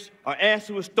 years, our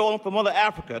ancestors were stolen from Mother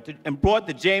Africa and brought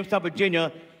to Jamestown,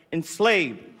 Virginia,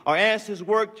 enslaved. Our ancestors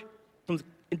worked from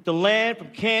the land from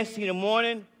Kansas City in the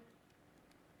morning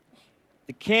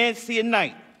to Kansas City at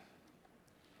night.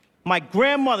 My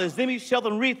grandmother, Zimmy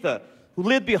Sheldon Retha, who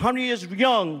lived to be 100 years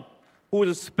young, who was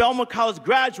a Spelman College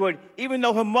graduate, even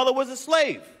though her mother was a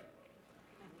slave.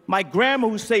 My grandma,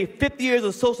 who saved 50 years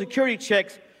of Social Security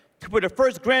checks to put her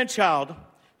first grandchild,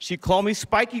 she called me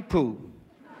Spiky Poo.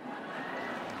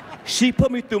 She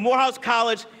put me through Morehouse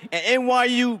College and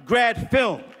NYU grad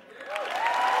film.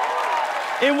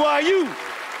 NYU.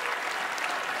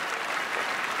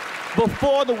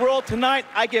 Before the world tonight,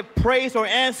 I give praise to our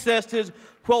ancestors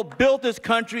who helped build this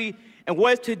country and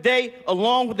what is today,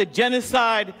 along with the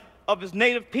genocide of its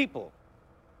native people.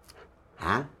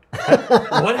 Huh?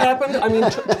 What happened? I mean,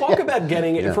 talk about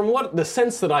getting it, from what the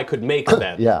sense that I could make of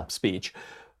that speech,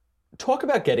 talk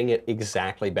about getting it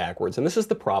exactly backwards. And this is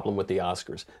the problem with the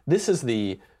Oscars. This is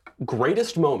the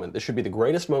greatest moment. This should be the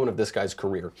greatest moment of this guy's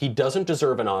career. He doesn't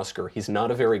deserve an Oscar. He's not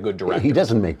a very good director. He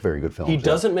doesn't make very good films. He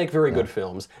doesn't make very good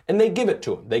films. And they give it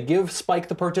to him. They give Spike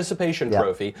the participation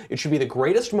trophy. It should be the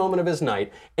greatest moment of his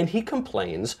night. And he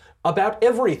complains about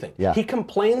everything. He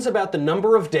complains about the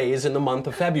number of days in the month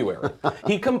of February.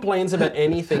 He complains about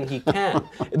anything he can.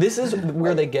 This is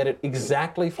where they get it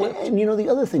exactly flipped. And you know, the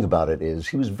other thing about it is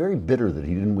he was very bitter that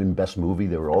he didn't win Best Movie.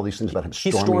 There were all these things about him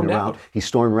storming around. He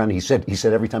stormed around. He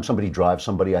said every time somebody drives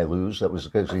somebody, I lose. That was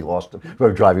because he lost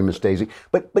for driving Miss Daisy.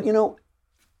 But you know,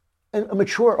 a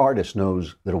mature artist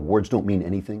knows that awards don't mean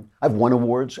anything. I've won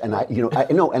awards, and I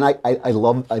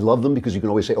love them because you can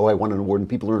always say, "Oh, I won an award," and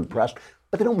people are impressed.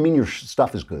 But they don't mean your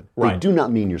stuff is good. Right. They do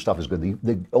not mean your stuff is good.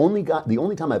 The only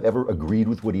time I've ever agreed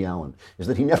with Woody Allen is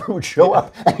that he never would show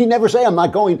up, and he'd never say, "I'm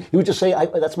not going." He would just say,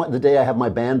 "That's the day I have my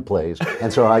band plays,"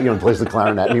 and so I plays the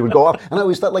clarinet, and he would go off. And I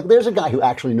always thought, like, there's a guy who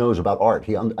actually knows about art.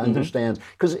 He understands,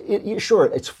 because sure,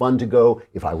 it's fun to go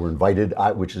if I were invited,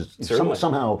 which is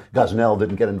somehow Gosnell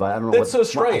didn't get invited. I don't know. That's so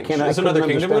strange. Is Another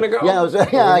Kingdom going to go?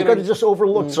 Yeah, I could have just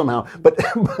overlooked somehow. But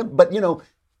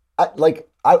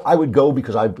I would go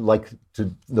because I like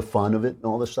the fun of it and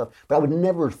all this stuff, but I would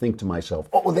never think to myself,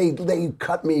 "Oh, they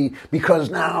cut me because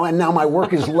now my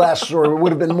work is less, or it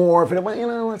would have been more if it went."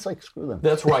 It's like, screw them.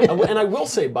 That's right. And I will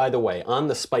say, by the way, on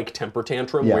the Spike temper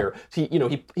tantrum, where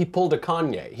he pulled a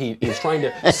Kanye, he's trying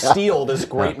to steal this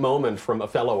great moment from a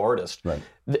fellow artist. Right.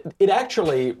 It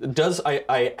actually does.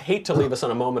 I hate to leave us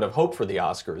on a moment of hope for the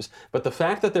Oscars, but the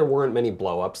fact that there weren't many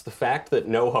blow-ups, the fact that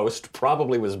no host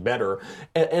probably was better,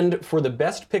 and for the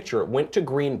Best Picture, it went to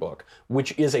Green Book,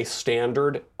 which is a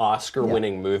standard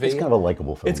Oscar-winning movie. It's kind of a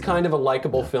likable film. It's kind of a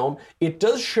likable film. It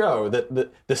does show that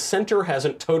the center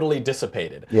hasn't totally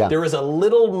dissipated. Yeah. There is a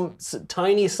little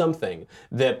tiny something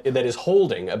that is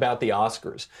holding about the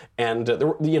Oscars, and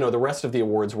the rest of the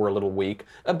awards were a little weak.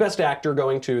 Best Actor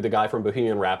going to the guy from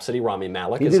Bohemian Rhapsody, Rami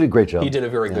Malek. He did a great job. He did a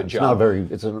very good job.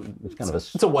 It's kind of a...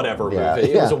 It's a whatever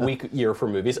movie. It was a weak year for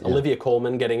movies. Olivia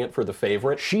Colman getting it for The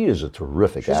Favorite. She is a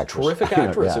terrific actress. She's a terrific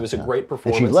actress. It was a great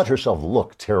performance. And she let herself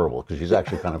look terrible because she's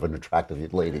actually kind of an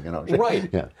attractive lady, Right.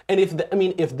 Yeah. And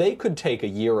if they could take a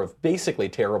year of basically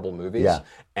terrible movies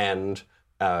and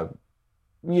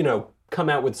come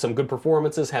out with some good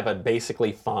performances, have a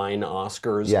basically fine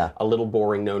Oscars, a little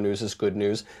boring, no news is good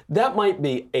news, that might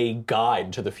be a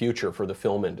guide to the future for the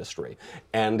film industry.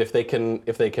 And if they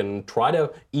can try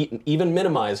to even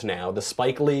minimize now the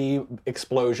Spike Lee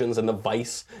explosions and the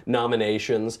Vice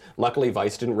nominations. Luckily,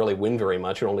 Vice didn't really win very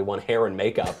much; it only won hair and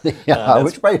makeup.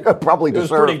 Which probably deserved. It was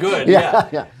pretty good.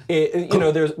 Yeah.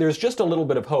 There's just a little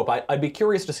bit of hope. I'd be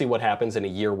curious to see what happens in a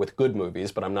year with good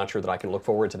movies, but I'm not sure that I can look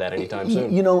forward to that anytime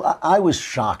soon. I was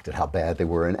shocked at how bad they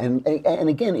were, and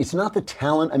again, it's not the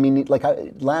talent. I mean,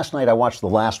 last night I watched the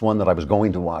last one that I was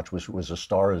going to watch, which was A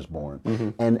Star Is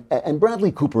Born, and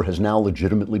Bradley Cooper has now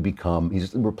legitimately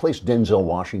he's replaced Denzel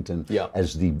Washington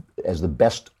as the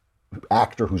best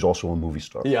actor who's also a movie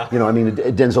star. Yeah.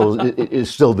 Denzel is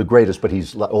still the greatest, but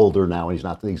he's older now, and he's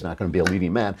not going to be a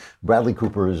leading man. Bradley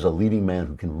Cooper is a leading man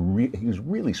who can he's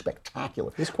really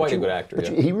spectacular. He's quite a good actor.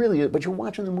 He really is. But you're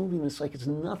watching the movie, and it's like it's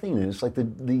nothing. And it's like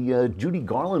the Judy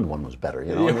Garland one was better,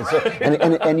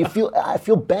 And I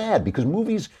feel bad because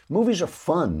movies are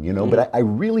fun, But I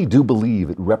really do believe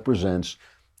it represents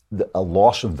a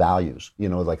loss of values,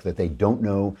 that they don't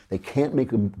know, they can't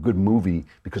make a good movie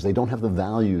because they don't have the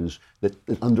values that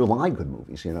underlie good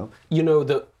movies,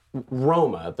 The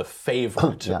Roma, the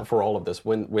favorite for all of this,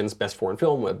 wins Best Foreign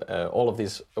Film with all of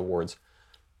these awards.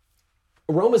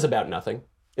 Roma's about nothing.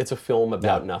 It's a film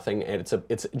about nothing, and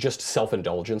it's just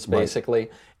self-indulgence, basically.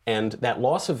 Right. And that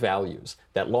loss of values,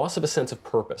 that loss of a sense of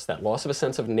purpose, that loss of a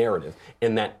sense of narrative,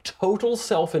 and that total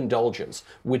self-indulgence,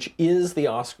 which is the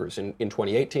Oscars in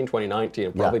 2018, 2019,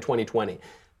 and probably 2020,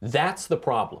 that's the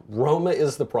problem. Roma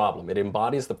is the problem. It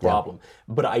embodies the problem.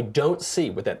 But I don't see,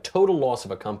 with that total loss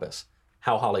of a compass,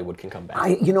 how Hollywood can come back.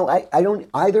 I don't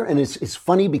either, and it's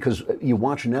funny because you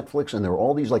watch Netflix and there are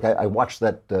all these, I watched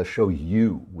that show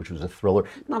You, which was a thriller.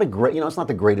 Not a great, it's not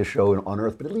the greatest show on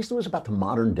earth, but at least it was about the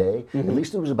modern day. Mm-hmm. At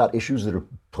least it was about issues that are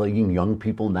plaguing young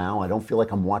people now. I don't feel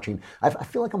like I'm watching, I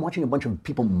feel like I'm watching a bunch of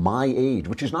people my age,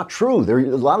 which is not true.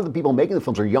 A lot of the people making the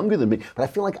films are younger than me, but I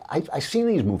feel like I've seen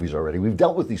these movies already. We've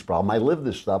dealt with these problems. I live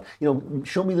this stuff.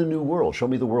 Show me the new world. Show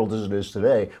me the world as it is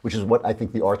today, which is what I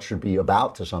think the arts should be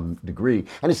about to some degree.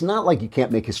 And it's not like you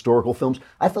can't make historical films.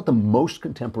 I thought the most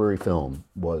contemporary film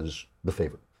was The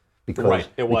Favorite. Because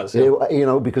it was.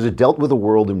 Because it dealt with a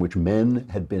world in which men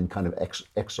had been kind of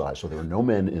excised, so there were no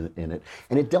men in it.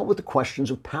 And it dealt with the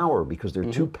questions of power, because there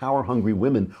are two power-hungry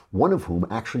women, one of whom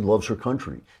actually loves her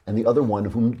country, and the other one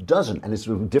of whom doesn't. And it's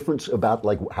a difference about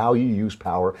how you use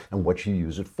power and what you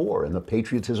use it for, and the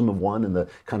patriotism of one and the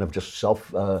kind of just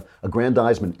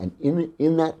self-aggrandizement. And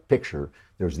in that picture,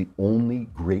 there's the only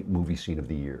great movie scene of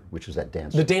the year, which is that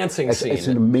dance. The dancing scene. It's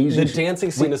an amazing The dancing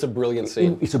scene is a brilliant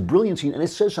scene. It's a brilliant scene, and it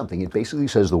says something. It basically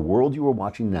says the world you are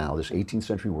watching now, this 18th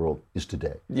century world, is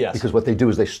today. Yes. Because what they do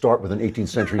is they start with an 18th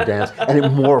century dance, and it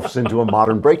morphs into a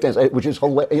modern breakdance, which is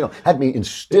hilarious. Had me in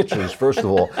stitches, first of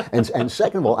all, and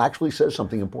second of all, actually says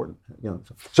something important.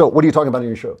 So what are you talking about in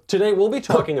your show? Today we'll be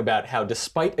talking about how,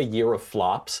 despite a year of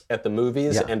flops at the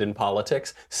movies and in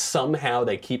politics, somehow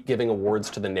they keep giving awards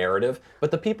to the narrative,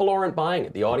 but the people aren't buying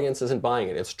it. The audience isn't buying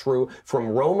it. It's true from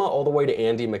Roma all the way to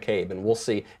Andy McCabe, and we'll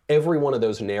see every one of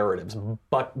those narratives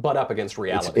butt up against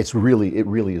reality. It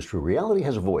really is true. Reality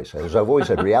has a voice. As I've always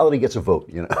said, reality gets a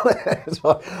vote.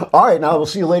 So, all right, now we'll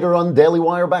see you later on Daily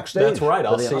Wire backstage. That's right.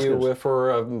 I'll see you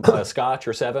for a scotch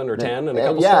or 7 or 10 and a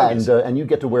couple stories. And you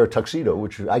get to wear a tuxedo,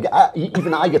 which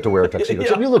even I get to wear a tuxedo.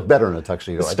 So you look better in a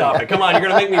tuxedo. Stop it! Come on, you're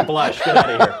going to make me blush. Get out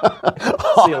of here.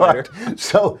 See you later. Right.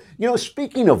 So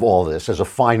speaking of all this, as a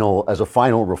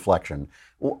final reflection,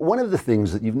 one of the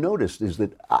things that you've noticed is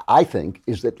that I think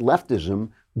is that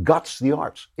leftism guts the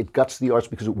arts. It guts the arts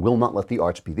because it will not let the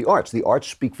arts be the arts. The arts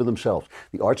speak for themselves.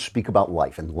 The arts speak about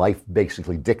life, and life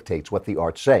basically dictates what the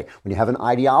arts say. When you have an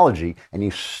ideology and you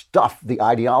stuff the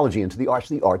ideology into the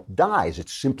art dies. It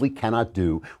simply cannot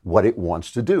do what it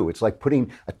wants to do. It's like putting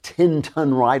a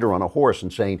 10-ton rider on a horse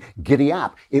and saying, giddy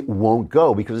up. It won't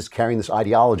go because it's carrying this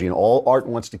ideology, and all art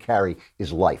wants to carry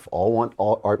is life. All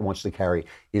art wants to carry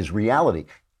is reality.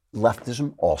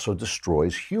 Leftism also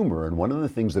destroys humor. And one of the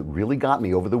things that really got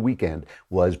me over the weekend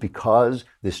was because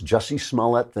this Jussie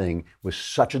Smollett thing was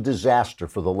such a disaster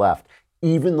for the left,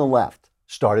 even the left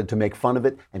started to make fun of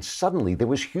it, and suddenly there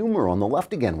was humor on the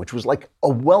left again, which was like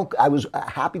I was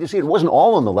happy to see it. It wasn't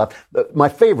all on the left. My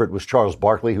favorite was Charles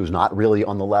Barkley, who's not really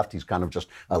on the left. He's kind of just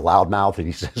a loudmouth, and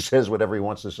he says whatever he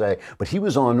wants to say. But he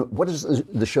was on, what is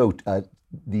the show?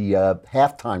 The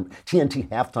TNT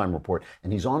halftime report,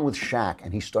 and he's on with Shaq,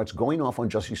 and he starts going off on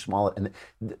Jussie Smollett, and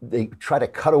they try to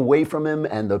cut away from him,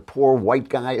 and the poor white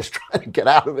guy is trying to get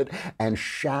out of it, and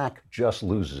Shaq just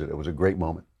loses it. It was a great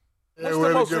moment. What's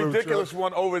the most ridiculous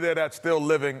one over there that's still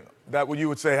living that you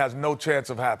would say has no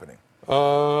chance of happening?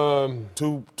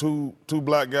 Two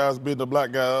black guys beating a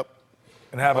black guy up.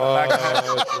 And having a black guy.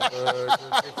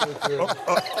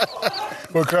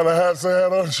 What kind of hats they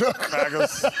had on, Chuck?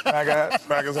 Magas hats.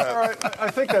 All right, I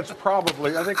think that's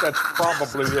probably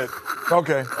it.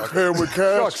 Okay. You pay him with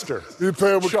cash? Chuckster. You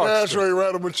pay him with cash or you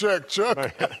write him a check, Chuck?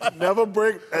 Never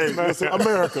break. Hey, listen,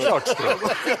 America.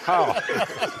 Chuckster. How?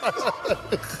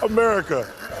 America.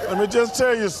 Let me just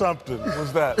tell you something.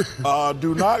 What's that?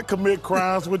 Do not commit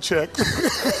crimes with checks.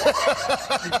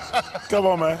 Come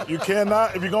on, man. You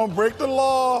cannot, if you're going to break the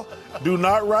law, do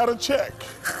not write a check.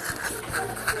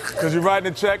 Because you're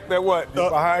writing a check that what? You're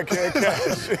behind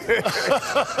cash.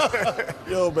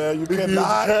 Yo, man, you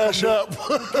cannot. Cash up.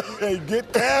 Hey,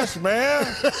 get cash, man.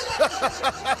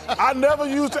 I never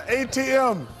used an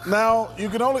ATM. Now,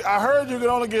 I heard you can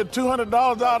only get $200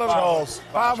 out of Charles,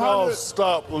 $500.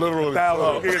 Stop, literally.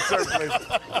 You're going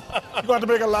to have to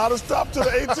make a lot of stuff to the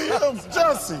ATMs.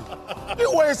 Jussie,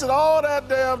 you wasted all that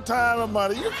damn time and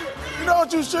money. You know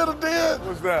what you should have did?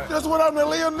 What's that? Just went up to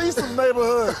Liam Neeson's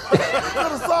neighborhood.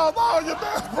 Could have solved all your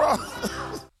damn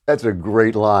problems. That's a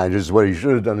great line. Just what he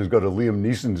should have done is go to Liam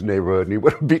Neeson's neighborhood, and he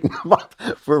would have beaten him up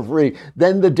for free.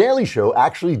 Then The Daily Show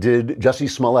actually did Jussie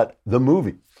Smollett, the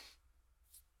movie.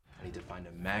 I need to find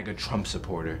a MAGA Trump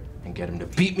supporter and get him to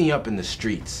beat me up in the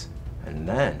streets. And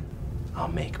then I'll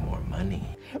make more money.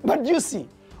 But you see,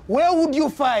 where would you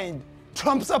find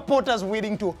Trump supporters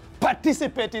willing to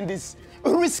participate in this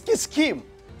risky scheme?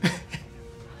 I'm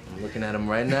looking at him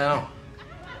right now.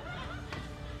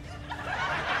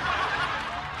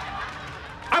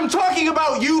 I'm talking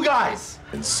about you guys!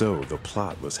 And so the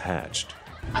plot was hatched.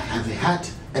 I have a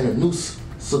hat and a noose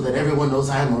so that everyone knows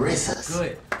I am a racist.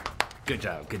 Good. Good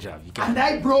job. You got And it.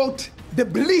 I brought the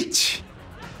bleach.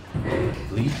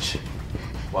 Bleach?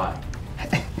 Why?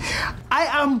 I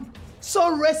am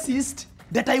so racist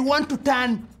that I want to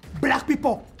turn black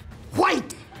people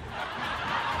white.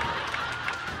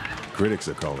 Critics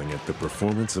are calling it the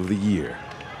performance of the year.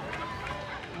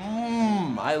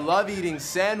 I love eating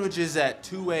sandwiches at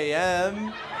 2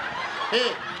 a.m.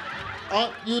 Hey,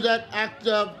 aren't you that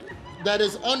actor that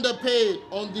is underpaid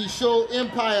on the show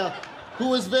Empire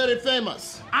who is very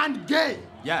famous? And gay.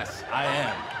 Yes, I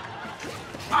am.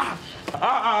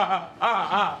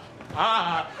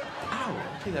 Ow,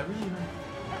 okay, that really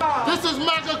This is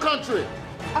MAGA country.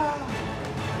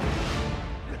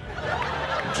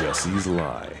 Jussie's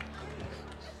lie.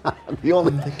 The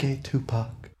only I'm the gay Tupac.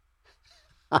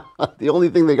 The only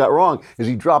thing they got wrong is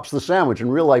he drops the sandwich. In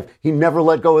real life, he never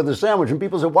let go of the sandwich. And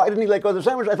people said, why didn't he let go of the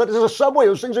sandwich? I thought this is a Subway.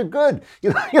 Those things are good.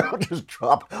 You don't just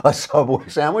drop a Subway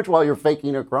sandwich while you're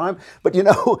faking a crime. But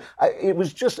it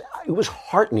was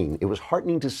heartening. It was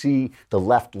heartening to see the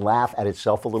left laugh at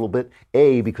itself a little bit.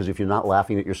 A, because if you're not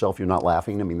laughing at yourself, you're not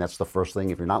laughing. I mean, that's the first thing.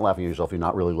 If you're not laughing at yourself, you're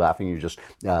not really laughing. You're just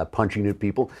punching at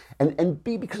people. And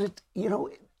B, because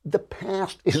the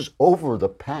past is over. The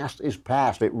past is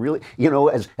past. It really,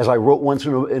 as I wrote once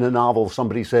in a novel,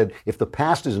 somebody said, if the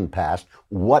past isn't past,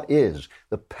 what is?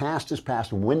 The past is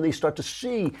past. And when they start to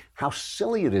see how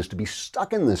silly it is to be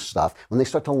stuck in this stuff, when they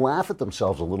start to laugh at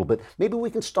themselves a little bit, maybe we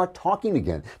can start talking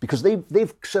again. Because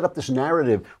they've set up this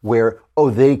narrative where, oh,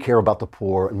 they care about the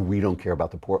poor and we don't care about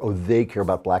the poor. Oh, they care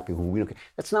about black people and we don't care.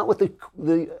 That's not what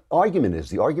the argument is.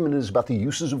 The argument is about the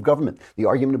uses of government. The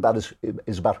argument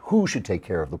is about who should take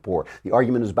care of the poor. The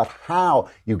argument is about how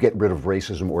you get rid of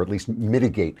racism, or at least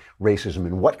mitigate racism,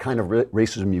 and what kind of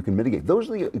racism you can mitigate. Those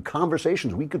are the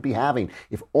conversations we could be having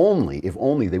if only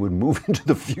they would move into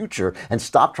the future and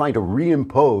stop trying to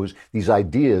reimpose these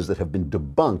ideas that have been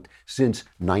debunked since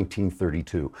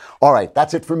 1932. All right,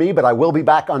 that's it for me, but I will be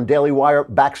back on Daily Wire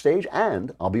Backstage,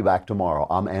 and I'll be back tomorrow.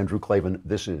 I'm Andrew Klavan.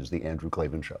 This is The Andrew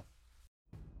Klavan Show.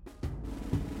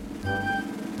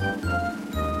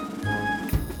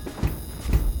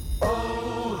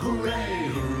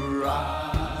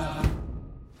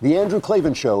 The Andrew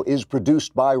Klavan Show is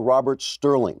produced by Robert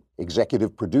Sterling.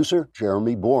 Executive producer,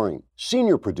 Jeremy Boring.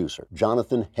 Senior producer,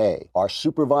 Jonathan Hay. Our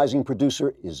supervising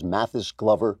producer is Mathis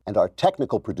Glover, and our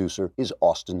technical producer is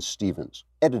Austin Stevens.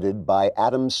 Edited by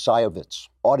Adam Sayevitz.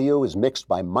 Audio is mixed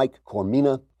by Mike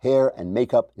Cormina. Hair and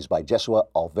makeup is by Jesua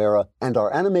Alvera. And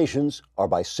our animations are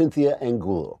by Cynthia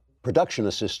Angulo. Production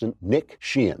assistant, Nick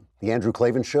Sheehan. The Andrew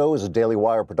Klavan Show is a Daily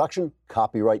Wire production.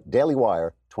 Copyright Daily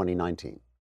Wire 2019.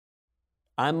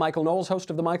 I'm Michael Knowles, host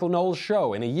of The Michael Knowles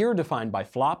Show. In a year defined by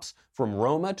flops, from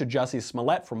Roma to Jussie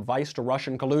Smollett, from Vice to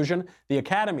Russian collusion, the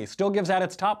Academy still gives out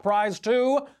its top prize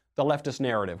to the leftist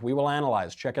narrative. We will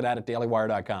analyze. Check it out at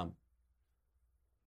dailywire.com.